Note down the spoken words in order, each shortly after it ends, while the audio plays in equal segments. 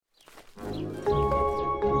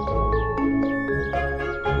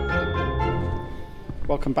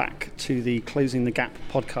Welcome back to the Closing the Gap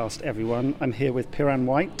podcast, everyone. I'm here with Piran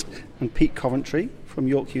White and Pete Coventry from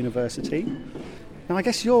York University. Now, I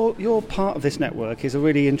guess your part of this network is a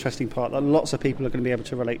really interesting part that lots of people are going to be able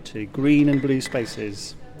to relate to, green and blue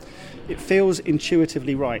spaces. It feels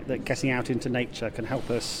intuitively right that getting out into nature can help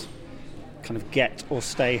us kind of get or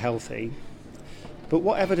stay healthy. But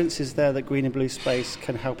what evidence is there that green and blue space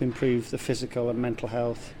can help improve the physical and mental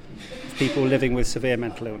health of people living with severe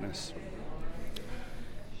mental illness?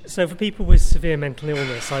 So for people with severe mental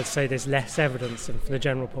illness, I'd say there's less evidence than for the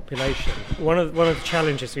general population. One of the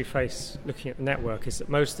challenges we face looking at the network is that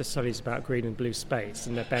most of the studies about green and blue space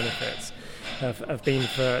and their benefits have been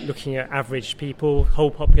for looking at average people, whole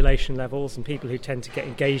population levels, and people who tend to get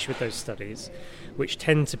engaged with those studies, which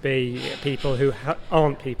tend to be people who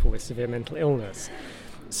aren't people with severe mental illness.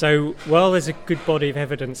 So while there's a good body of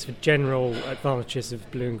evidence for general advantages of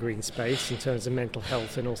blue and green space in terms of mental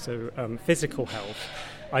health and also physical health,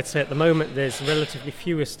 I'd say at the moment there's relatively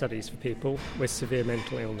fewer studies for people with severe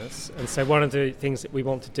mental illness. And so one of the things that we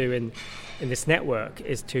want to do in this network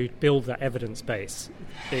is to build that evidence base.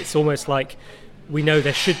 It's almost like we know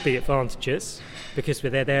there should be advantages because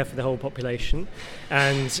they're there for the whole population.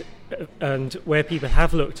 And where people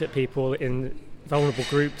have looked at people in vulnerable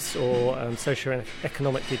groups or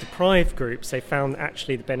socioeconomically deprived groups, they found that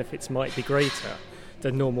actually the benefits might be greater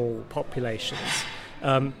than normal populations.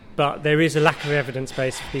 But there is a lack of evidence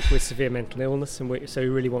base for people with severe mental illness, and so we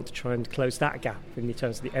really want to try and close that gap in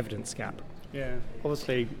terms of the evidence gap. Yeah,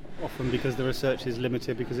 obviously, often because the research is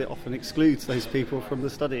limited, because it often excludes those people from the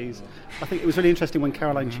studies. I think it was really interesting when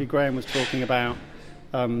Caroline Chu Graham was talking about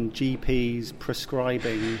GPs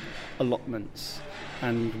prescribing allotments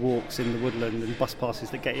and walks in the woodland and bus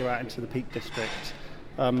passes that get you out into the Peak District.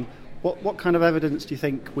 What kind of evidence do you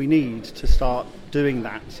think we need to start doing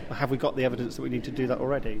that? Or have we got the evidence that we need to do that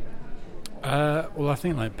already? Well, I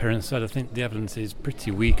think, like Piran said, I think the evidence is pretty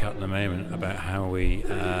weak at the moment about how we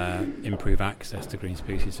improve access to green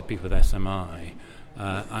species to people with SMI.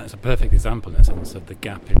 And it's a perfect example in the sense of the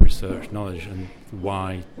gap in research knowledge and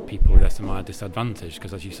why people with SMI are disadvantaged,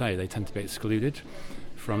 because, as you say, they tend to be excluded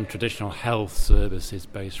from traditional health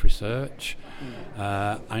services-based research.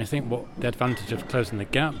 And I think what the advantage of Closing the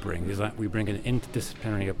Gap brings is that we bring an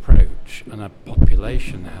interdisciplinary approach and a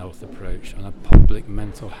population health approach and a public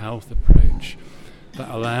mental health approach that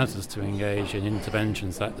allows us to engage in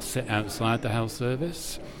interventions that sit outside the health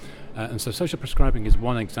service. And so social prescribing is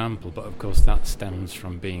one example, but of course that stems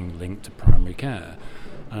from being linked to primary care.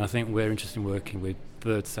 And I think we're interested in working with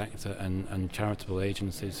third sector and charitable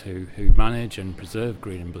agencies who manage and preserve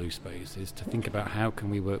green and blue spaces to think about how can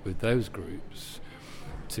we work with those groups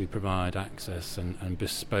to provide access and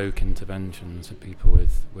bespoke interventions for people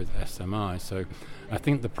with SMI. So I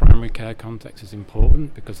think the primary care context is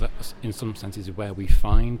important because that, in some sense, is where we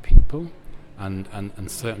find people, and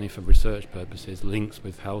certainly for research purposes, links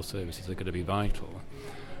with health services are going to be vital.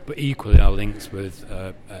 But equally, our links with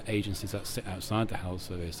agencies that sit outside the health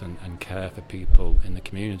service and care for people in the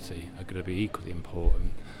community are going to be equally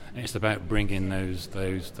important. And it's about bringing those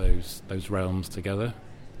realms together.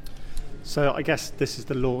 So I guess this is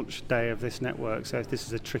the launch day of this network, so this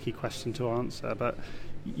is a tricky question to answer, but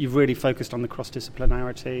you've really focused on the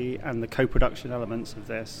cross-disciplinarity and the co-production elements of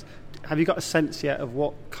this. Have you got a sense yet of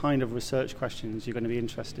what kind of research questions you're going to be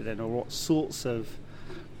interested in, or what sorts of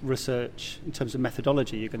research in terms of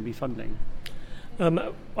methodology you're going to be funding?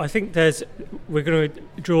 I think we're going to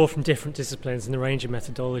draw from different disciplines and a range of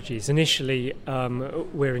methodologies. Initially,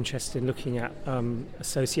 we're interested in looking at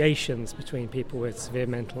associations between people with severe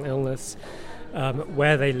mental illness,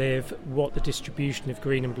 where they live, what the distribution of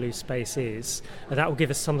green and blue space is, and that will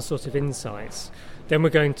give us some sort of insights. Then we're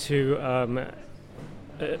going to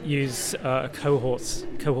use a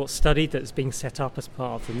cohort study that's being set up as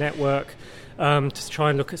part of the network to try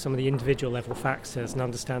and look at some of the individual level factors and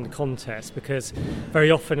understand the context, because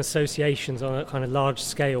very often associations on a kind of large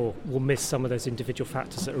scale will miss some of those individual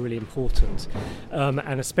factors that are really important,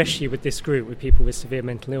 and especially with this group, with people with severe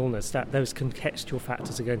mental illness, that those contextual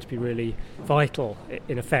factors are going to be really vital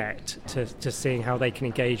in effect to seeing how they can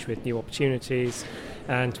engage with new opportunities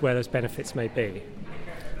and where those benefits may be.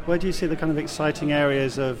 Where do you see the kind of exciting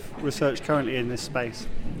areas of research currently in this space?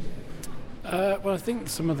 Well, I think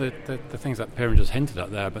some of the things that Piran just hinted at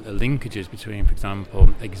there, but the linkages between, for example,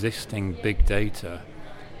 existing big data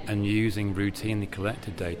and using routinely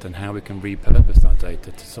collected data and how we can repurpose that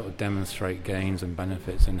data to sort of demonstrate gains and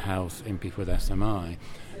benefits in health in people with SMI.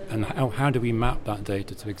 And how do we map that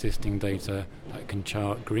data to existing data that can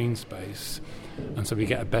chart green space? And so we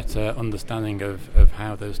get a better understanding of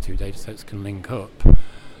how those two data sets can link up.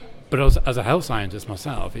 But as a health scientist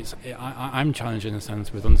myself, I'm challenged in a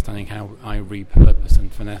sense with understanding how I repurpose and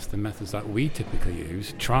finesse the methods that we typically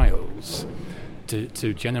use, trials,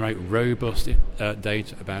 to generate robust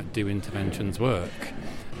data about do interventions work.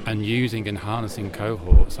 And using and harnessing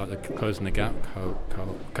cohorts like the Closing the Gap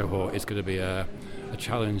cohort is going to be a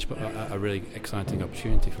challenge, but a really exciting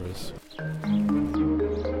opportunity for us.